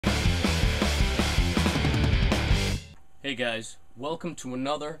Hey guys, welcome to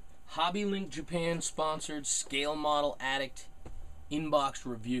another HobbyLink Japan sponsored Scale Model Addict inbox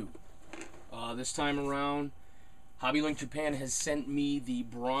review. This time around, HobbyLink Japan has sent me the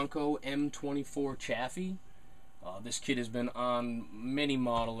Bronco M-24 Chaffee. This kit has been on many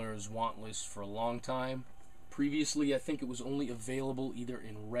modelers' want lists for a long time. Previously, I think it was only available either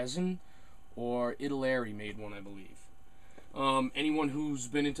in resin or Italeri made one, I believe. Anyone who's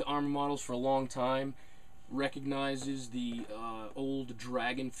been into armor models for a long time recognizes the old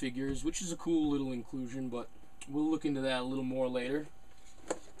dragon figures, which is a cool little inclusion, but we'll look into that a little more later.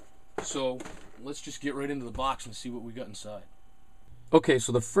 So let's just get right into the box and see what we got inside. Okay,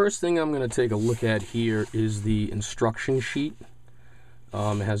 so the first thing I'm going to take a look at here is the instruction sheet.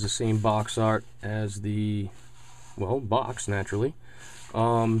 It has the same box art as the, well, box, naturally.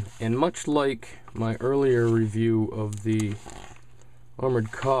 And much like my earlier review of the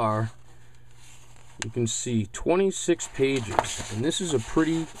armored car, you can see 26 pages, and this is a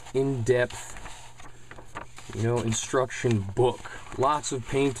pretty in-depth, instruction book. Lots of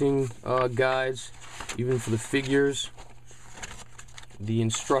painting guides, even for the figures. The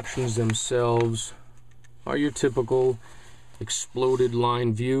instructions themselves are your typical exploded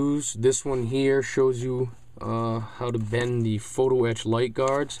line views. This one here shows you how to bend the photo etch light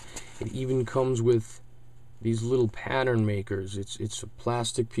guards. It even comes with these little pattern makers. It's a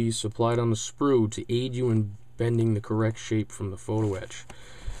plastic piece applied on the sprue to aid you in bending the correct shape from the photo etch.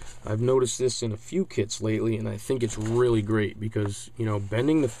 I've noticed this in a few kits lately, and I think it's really great because,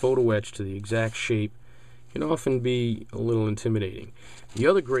 bending the photo etch to the exact shape can often be a little intimidating. The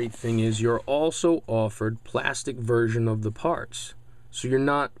other great thing is you're also offered plastic version of the parts, so you're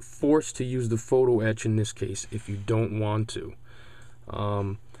not forced to use the photo etch in this case if you don't want to.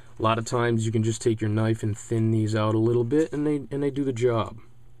 A lot of times you can just take your knife and thin these out a little bit, and they do the job.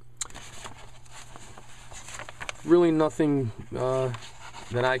 Really nothing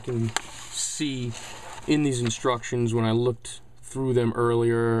that I can see in these instructions when I looked through them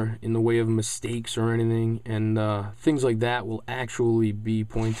earlier in the way of mistakes or anything, and things like that will actually be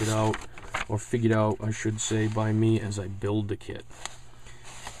pointed out or figured out, I should say, by me as I build the kit.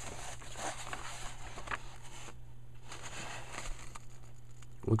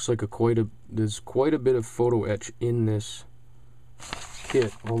 Looks like there's quite a bit of photo etch in this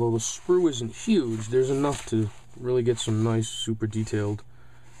kit. Although the sprue isn't huge, there's enough to really get some nice, super detailed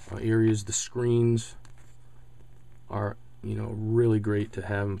areas. The screens are, really great to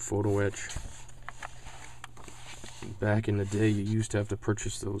have them photo etch. Back in the day, you used to have to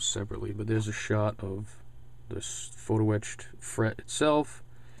purchase those separately, but there's a shot of this photo etched fret itself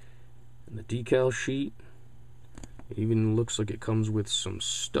and the decal sheet. It even looks like it comes with some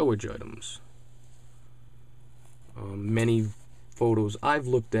stowage items. Many photos I've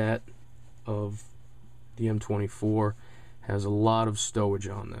looked at of the M24 has a lot of stowage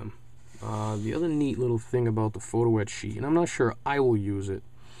on them. The other neat little thing about the photo etch sheet, and I'm not sure I will use it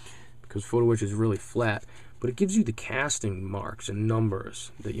because photo etch is really flat, but it gives you the casting marks and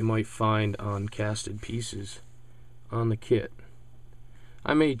numbers that you might find on casted pieces on the kit.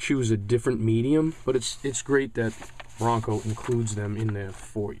 I may choose a different medium, but it's great that Bronco includes them in there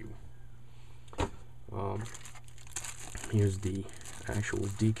for you. Here's the actual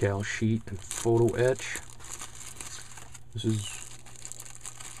decal sheet and photo etch. This is,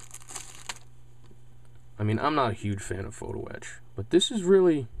 I'm not a huge fan of photo etch, but this is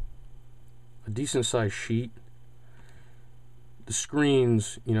really a decent sized sheet. The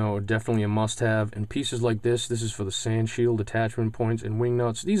screens, are definitely a must-have, and pieces like this is for the sand shield attachment points and wing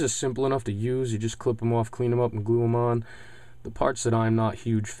nuts. These are simple enough to use. You just clip them off, clean them up, and glue them on. The parts that I'm not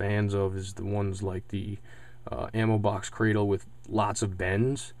huge fans of is the ones like the ammo box cradle with lots of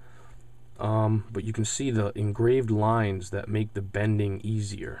bends. But you can see the engraved lines that make the bending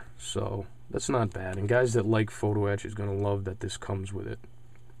easier, so that's not bad. And guys that like photo etch is going to love that this comes with it.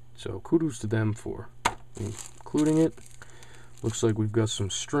 So kudos to them for including it. Looks like we've got some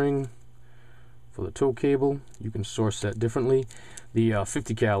string for the tow cable. You can source that differently. The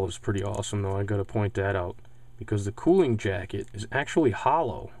 50 cal is pretty awesome, though. I got to point that out because the cooling jacket is actually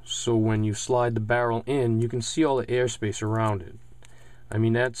hollow. So when you slide the barrel in, you can see all the airspace around it.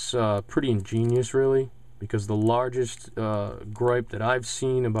 That's pretty ingenious, really, because the largest gripe that I've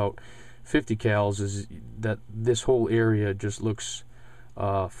seen about 50 cals is that this whole area just looks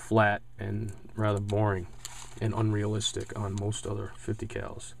flat and rather boring and unrealistic on most other 50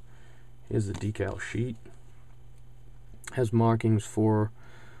 cals. Here's the decal sheet. Has markings for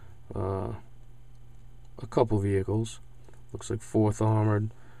a couple vehicles. Looks like 4th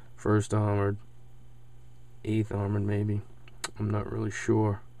Armored, 1st Armored, 8th Armored maybe. I'm not really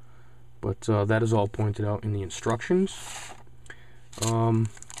sure. but that is all pointed out in the instructions.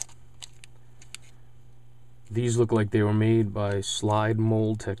 These look like they were made by Slide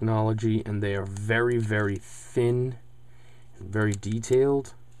Mold Technology, and they are very, very thin and very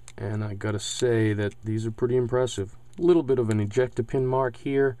detailed. And I gotta say that these are pretty impressive. A little bit of an ejector pin mark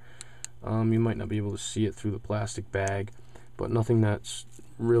here. You might not be able to see it through the plastic bag, but nothing that's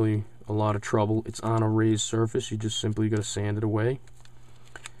really a lot of trouble. It's on a raised surface. You just simply gotta sand it away.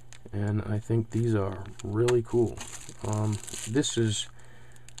 And I think these are really cool. This is,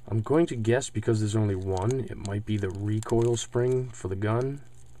 I'm going to guess, because there's only one, it might be the recoil spring for the gun.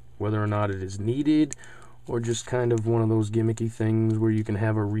 Whether or not it is needed, or just kind of one of those gimmicky things where you can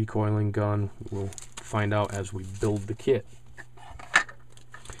have a recoiling gun, we'll find out as we build the kit.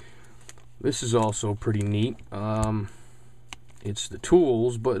 This is also pretty neat. It's the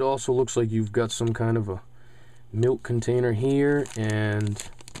tools, but it also looks like you've got some kind of a milk container here, and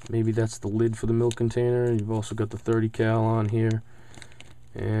maybe that's the lid for the milk container. You've also got the 30 cal on here,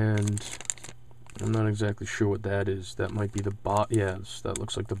 and I'm not exactly sure what that is. That might be the yes, that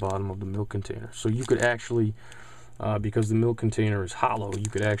looks like the bottom of the milk container. So you could actually, because the milk container is hollow, you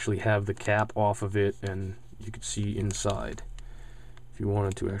could actually have the cap off of it and you could see inside if you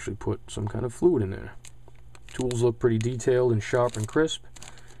wanted to actually put some kind of fluid in there. Tools look pretty detailed and sharp and crisp.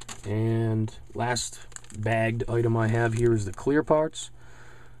 And last bagged item I have here is the clear parts.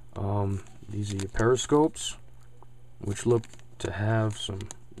 These are your periscopes, which look to have some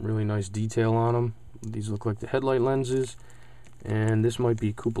really nice detail on them. These look like the headlight lenses, and this might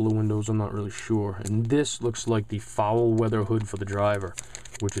be cupola windows, I'm not really sure. And this looks like the foul weather hood for the driver,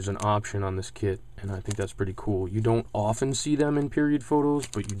 which is an option on this kit, and I think that's pretty cool. You don't often see them in period photos,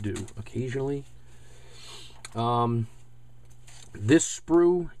 but you do occasionally. This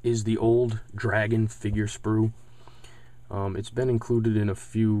sprue is the old Dragon figure sprue. It's been included in a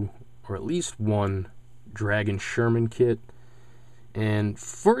few, or at least one, Dragon Sherman kit. And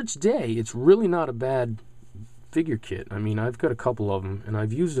for its day, it's really not a bad figure kit. I mean, I've got a couple of them, and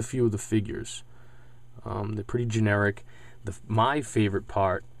I've used a few of the figures. They're pretty generic. My favorite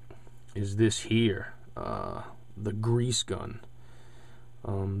part is this here, the grease gun.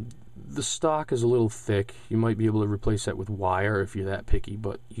 The stock is a little thick. You might be able to replace that with wire if you're that picky,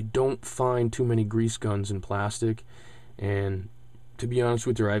 but you don't find too many grease guns in plastic. And to be honest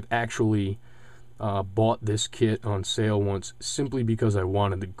with you, I've actually bought this kit on sale once simply because I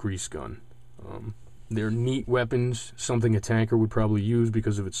wanted the grease gun. They're neat weapons, something a tanker would probably use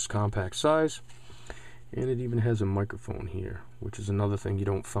because of its compact size. And it even has a microphone here, which is another thing you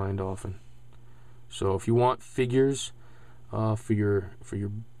don't find often. So if you want figures for your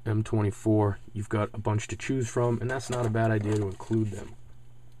M-24, you've got a bunch to choose from, and that's not a bad idea to include them.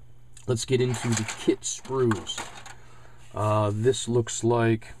 Let's get into the kit sprues. This looks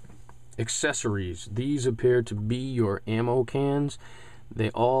like accessories. These appear to be your ammo cans. They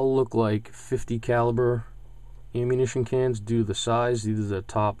all look like 50 caliber ammunition cans due to the size. These are the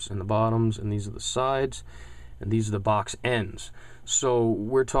tops and the bottoms, and these are the sides, and these are the box ends. So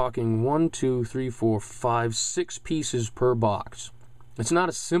we're talking 1, 2, 3, 4, 5, 6 pieces per box. It's not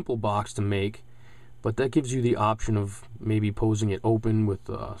a simple box to make, but that gives you the option of maybe posing it open with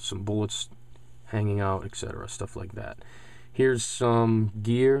some bullets hanging out, etc., stuff like that. Here's some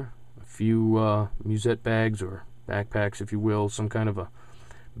gear, a few musette bags or backpacks, if you will, some kind of a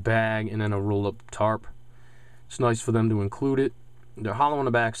bag, and then a roll-up tarp. It's nice for them to include it. They're hollow on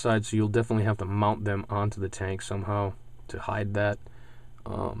the backside, so you'll definitely have to mount them onto the tank somehow to hide that.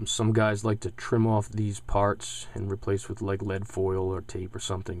 Some guys like to trim off these parts and replace with like lead foil or tape or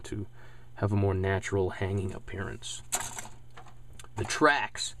something to have a more natural hanging appearance. The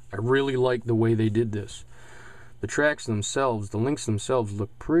tracks, I really like the way they did this. The tracks themselves, the links themselves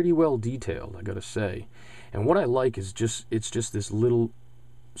look pretty well detailed, I gotta say. And what I like is it's just this little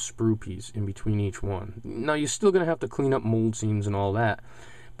sprue piece in between each one. Now you're still gonna have to clean up mold seams and all that,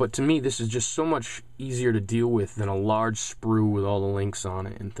 but to me this is just so much easier to deal with than a large sprue with all the links on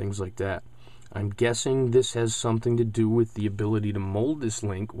it and things like that. I'm guessing this has something to do with the ability to mold this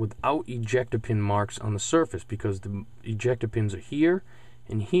link without ejector pin marks on the surface, because the ejector pins are here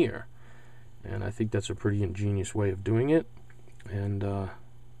and here. And I think that's a pretty ingenious way of doing it. And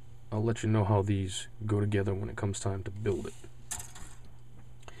I'll let you know how these go together when it comes time to build it.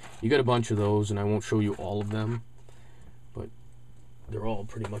 You got a bunch of those, and I won't show you all of them, but they're all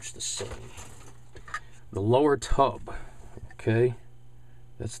pretty much the same. The lower tub, okay,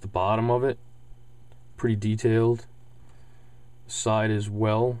 that's the bottom of it. Pretty detailed. Side as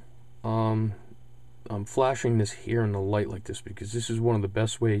well. I'm flashing this here in the light like this because this is one of the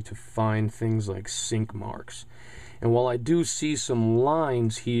best way to find things like sink marks. And while I do see some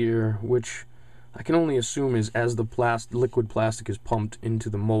lines here, which I can only assume is as the liquid plastic is pumped into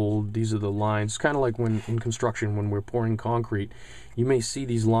the mold, these are the lines. Kind of like when in construction, when we're pouring concrete, you may see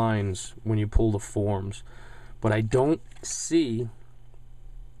these lines when you pull the forms. But I don't see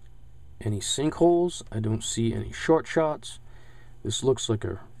any sinkholes. I don't see any short shots. This looks like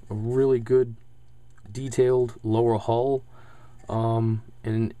a really good detailed lower hull.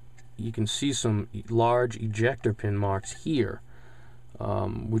 And you can see some large ejector pin marks here,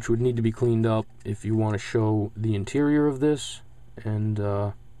 which would need to be cleaned up if you want to show the interior of this. And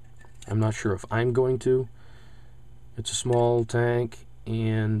I'm not sure if I'm going to. It's a small tank,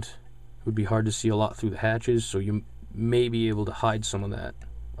 and it would be hard to see a lot through the hatches, so you may be able to hide some of that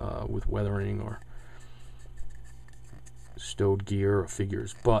with weathering or stowed gear or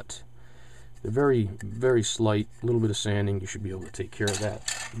figures. But they're very, very slight. A little bit of sanding, you should be able to take care of that.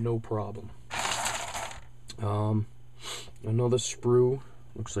 No problem. Another sprue.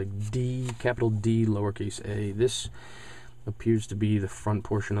 Looks like D, capital D, lowercase a. This appears to be the front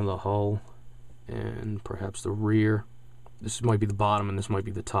portion of the hull and perhaps the rear. This might be the bottom and this might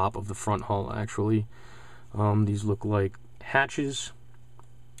be the top of the front hull, actually. These look like hatches.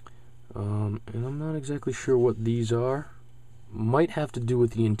 And I'm not exactly sure what these are. Might have to do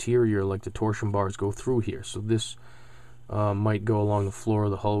with the interior, like the torsion bars go through here. So this might go along the floor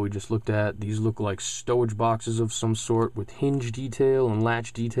of the hull we just looked at. These look like stowage boxes of some sort with hinge detail and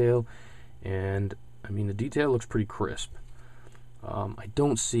latch detail. And, I mean, the detail looks pretty crisp. I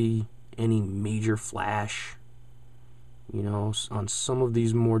don't see any major flash. You know, on some of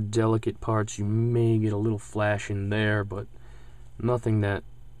these more delicate parts, you may get a little flash in there, but nothing that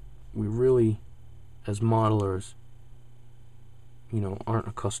we really, as modelers, you know, aren't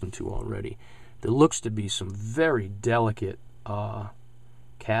accustomed to already. There looks to be some very delicate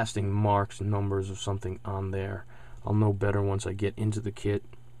casting marks, numbers or something on there. I'll know better once I get into the kit.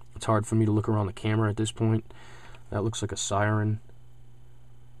 It's hard for me to look around the camera at this point. That looks like a siren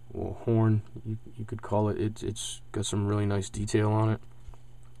or horn, you could call it. It's got some really nice detail on it.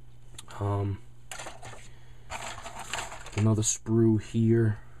 Another sprue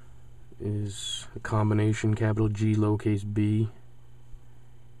here is a combination capital G lowercase b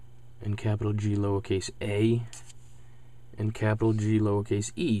and capital G lowercase a and capital G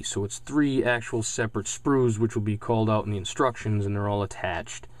lowercase e. So it's 3 actual separate sprues, which will be called out in the instructions, and they're all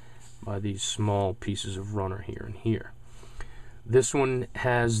attached by these small pieces of runner here and here. This one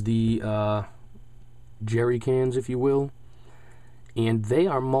has the jerry cans, if you will, and they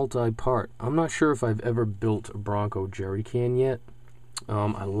are multi-part. I'm not sure if I've ever built a Bronco jerry can yet.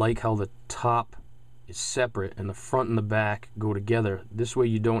 I like how the top is separate and the front and the back go together. This way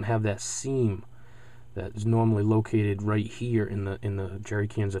you don't have that seam that is normally located right here in the jerry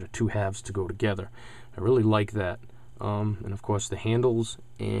cans that are 2 halves to go together. I really like that. And of course the handles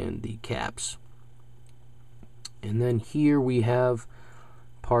and the caps. And then here we have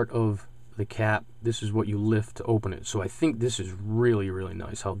part of the cap. This is what you lift to open it. So I think this is really, really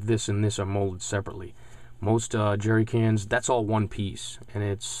nice how this and this are molded separately. Most jerry cans, that's all one piece, and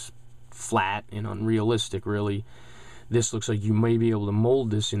it's flat and unrealistic, really. This looks like you may be able to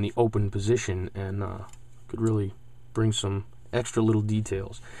mold this in the open position and could really bring some extra little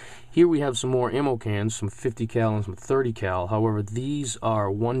details. Here we have some more ammo cans, some 50 cal and some 30 cal. However, these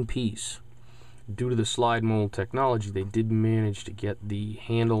are one piece. Due to the slide mold technology, they did manage to get the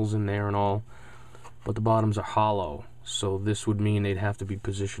handles in there and all, but the bottoms are hollow, so this would mean they'd have to be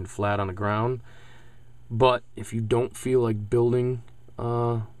positioned flat on the ground. But if you don't feel like building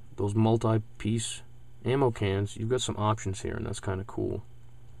those multi-piece ammo cans, you've got some options here, and that's kind of cool.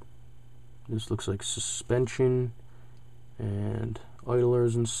 This looks like suspension and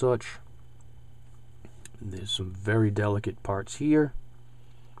idlers and such. There's some very delicate parts here.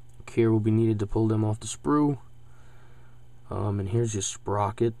 Care will be needed to pull them off the sprue. And here's your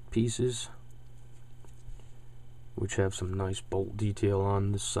sprocket pieces, which have some nice bolt detail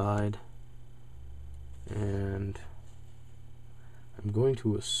on the side. And I'm going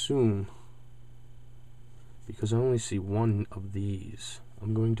to assume, because I only see one of these,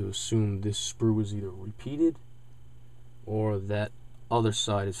 I'm going to assume this sprue is either repeated or that other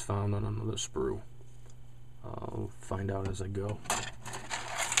side is found on another sprue. I'll find out as I go.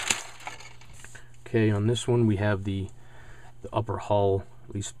 Okay, on this one we have the upper hull,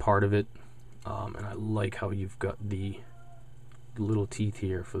 at least part of it, and I like how you've got the little teeth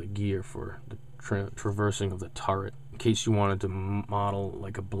here for the gear for the traversing of the turret. In case you wanted to model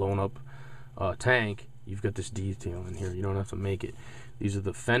like a blown up tank, you've got this detail in here. You don't have to make it. These are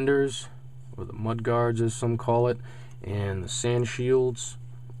the fenders, or the mud guards as some call it, and the sand shields.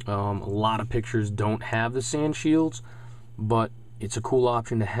 A lot of pictures don't have the sand shields, but it's a cool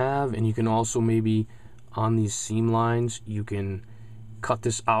option to have. And you can also maybe on these seam lines, you can cut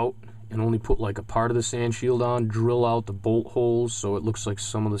this out and only put like a part of the sand shield on, drill out the bolt holes so it looks like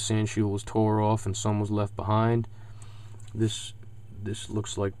some of the sand shield was tore off and some was left behind. This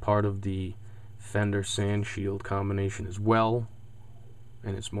looks like part of the fender sand shield combination as well,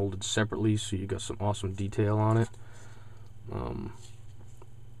 and it's molded separately, so you got some awesome detail on it.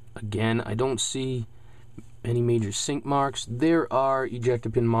 Again, I don't see any major sink marks. There are ejector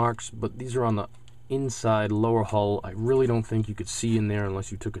pin marks, but these are on the inside lower hull. I really don't think you could see in there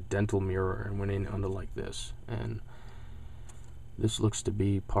unless you took a dental mirror and went in under like this. And this looks to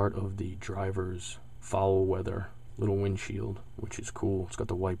be part of the driver's foul weather little windshield, which is cool. It's got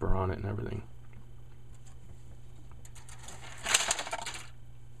the wiper on it and everything.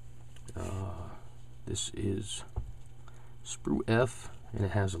 This is sprue F, and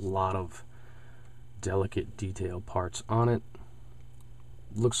it has a lot of delicate detail parts on it.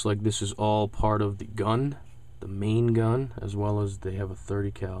 Looks like this is all part of the gun, the main gun, as well as they have a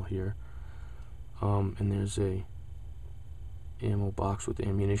 30 cal here. And there's a ammo box with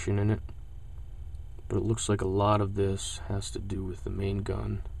ammunition in it. But it looks like a lot of this has to do with the main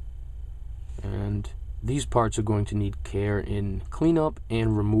gun. And these parts are going to need care in cleanup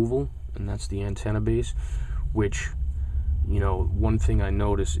and removal, and that's the antenna base, which, you know, one thing I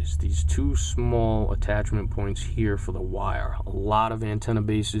notice is these two small attachment points here for the wire. A lot of antenna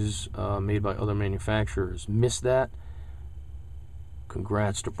bases made by other manufacturers miss that.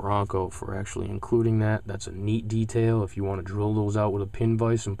 Congrats to Bronco for actually including that. That's a neat detail. If you want to drill those out with a pin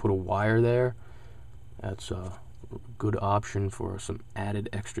vise and put a wire there, that's a good option for some added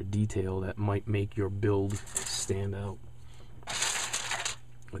extra detail that might make your build stand out.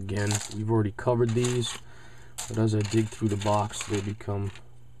 Again, we've already covered these, but as I dig through the box, they become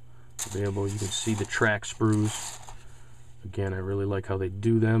available. You can see the track sprues. Again, I really like how they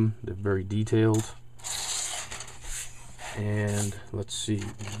do them. They're very detailed. And let's see,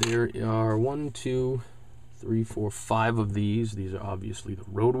 there are 1, 2, 3, 4, 5 of these. These are obviously the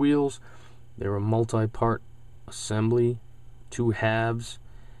road wheels. They're a multi-part assembly, 2 halves,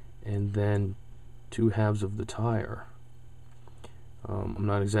 and then 2 halves of the tire. I'm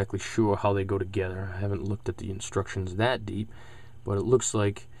not exactly sure how they go together. I haven't looked at the instructions that deep, but it looks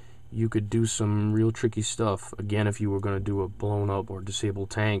like you could do some real tricky stuff. Again, if you were going to do a blown up or disabled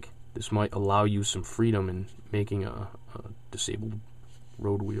tank, this might allow you some freedom in making a disabled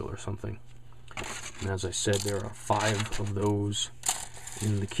road wheel or something. And as I said, there are 5 of those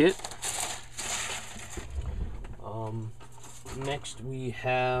in the kit. Next we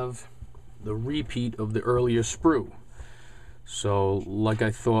have the repeat of the earlier sprue. So like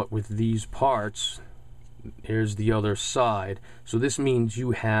I thought with these parts, here's the other side. So this means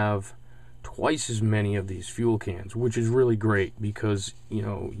you have twice as many of these fuel cans, which is really great because, you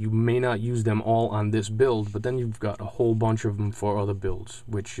know, you may not use them all on this build, but then you've got a whole bunch of them for other builds,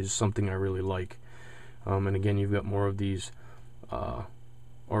 which is something I really like. And again, you've got more of these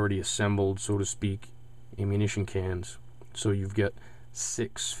already assembled, so to speak, ammunition cans. So you've got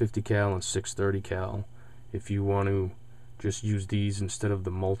 6 50 cal and 6 30 cal if you want to just use these instead of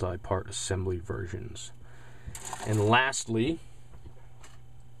the multi-part assembly versions. And lastly,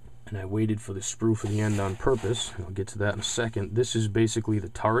 and I waited for the sprue for the end on purpose, I'll get to that in a second, this is basically the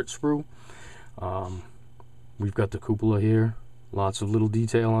turret sprue. We've got the cupola here, lots of little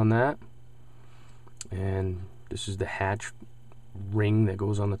detail on that, and this is the hatch ring that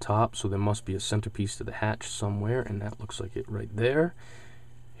goes on the top, so there must be a centerpiece to the hatch somewhere, and that looks like it right there.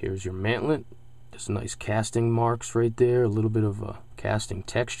 Here's your mantlet. There's nice casting marks right there, a little bit of a casting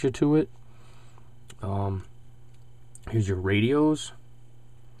texture to it. Here's your radios.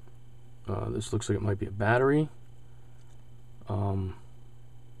 This looks like it might be a battery.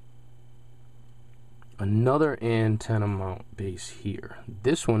 Another antenna mount base here.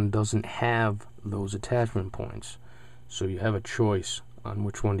 This one doesn't have those attachment points, so you have a choice on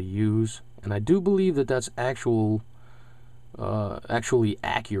which one to use. And I do believe that that's actually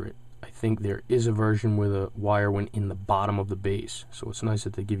accurate. I think there is a version where the wire went in the bottom of the base, so it's nice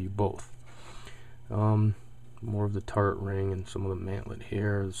that they give you both. More of the turret ring and some of the mantlet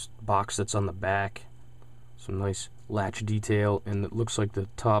here. This box that's on the back, some nice latch detail, and it looks like the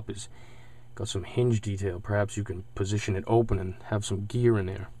top is got some hinge detail. Perhaps you can position it open and have some gear in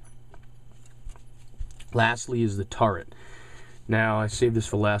there. Lastly is the turret. Now I saved this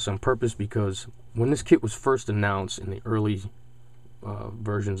for last on purpose because when this kit was first announced in the early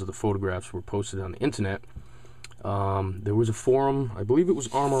versions of the photographs were posted on the internet, there was a forum, I believe it was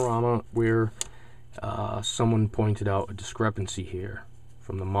Armorama, where someone pointed out a discrepancy here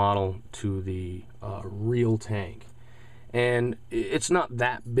from the model to the real tank. And it's not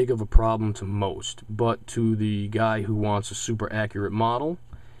that big of a problem to most, but to the guy who wants a super accurate model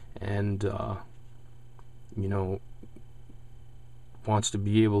and you know, wants to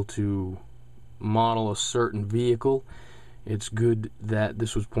be able to model a certain vehicle, it's good that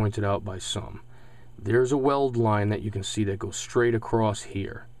this was pointed out by some. There's a weld line that you can see that goes straight across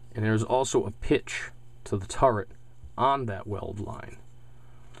here, and there's also a pitch to the turret on that weld line.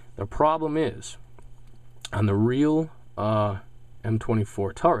 The problem is, on the real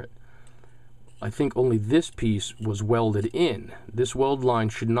M-24 turret, I think only this piece was welded in. This weld line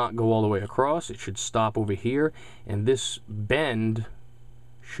should not go all the way across. It should stop over here, and this bend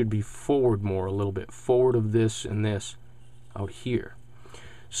should be forward more, a little bit forward of this and this out here.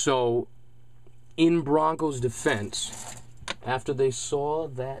 So in Bronco's defense, after they saw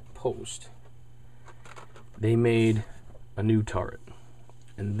that post, they made a new turret.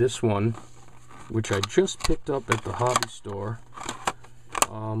 And this one, which I just picked up at the hobby store,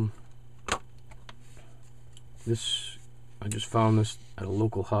 I just found this at a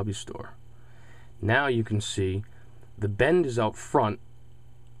local hobby store. Now you can see the bend is out front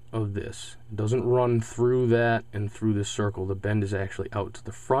of this. It doesn't run through that and through this circle. The bend is actually out to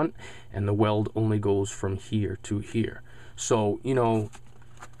the front, and the weld only goes from here to here. So, you know,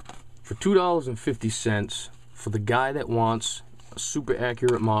 for $2.50, for the guy that wants a super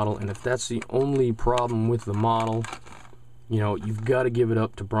accurate model, and if that's the only problem with the model, you know, you've got to give it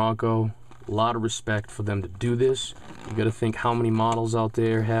up to Bronco. A lot of respect for them to do this. You got to think how many models out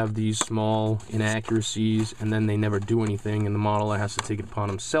there have these small inaccuracies, and then they never do anything, and the modeler has to take it upon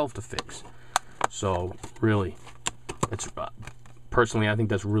himself to fix. So really, it's personally, I think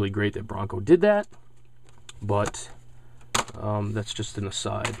that's really great that Bronco did that. But that's just an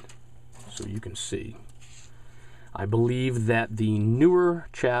aside, so you can see. I believe that the newer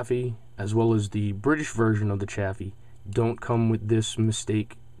Chaffee, as well as the British version of the Chaffee, don't come with this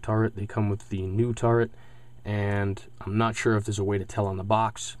mistake turret. They come with the new turret, and I'm not sure if there's a way to tell on the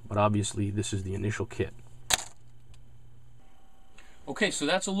box, but obviously this is the initial kit. Okay, so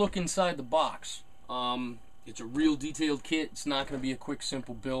that's a look inside the box. It's a real detailed kit. It's not going to be a quick,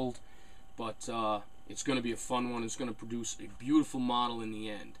 simple build, but it's going to be a fun one. It's going to produce a beautiful model in the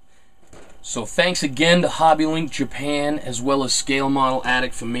end. So thanks again to HobbyLink Japan, as well as Scale Model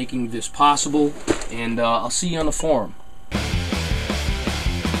Addict, for making this possible, and I'll see you on the forum.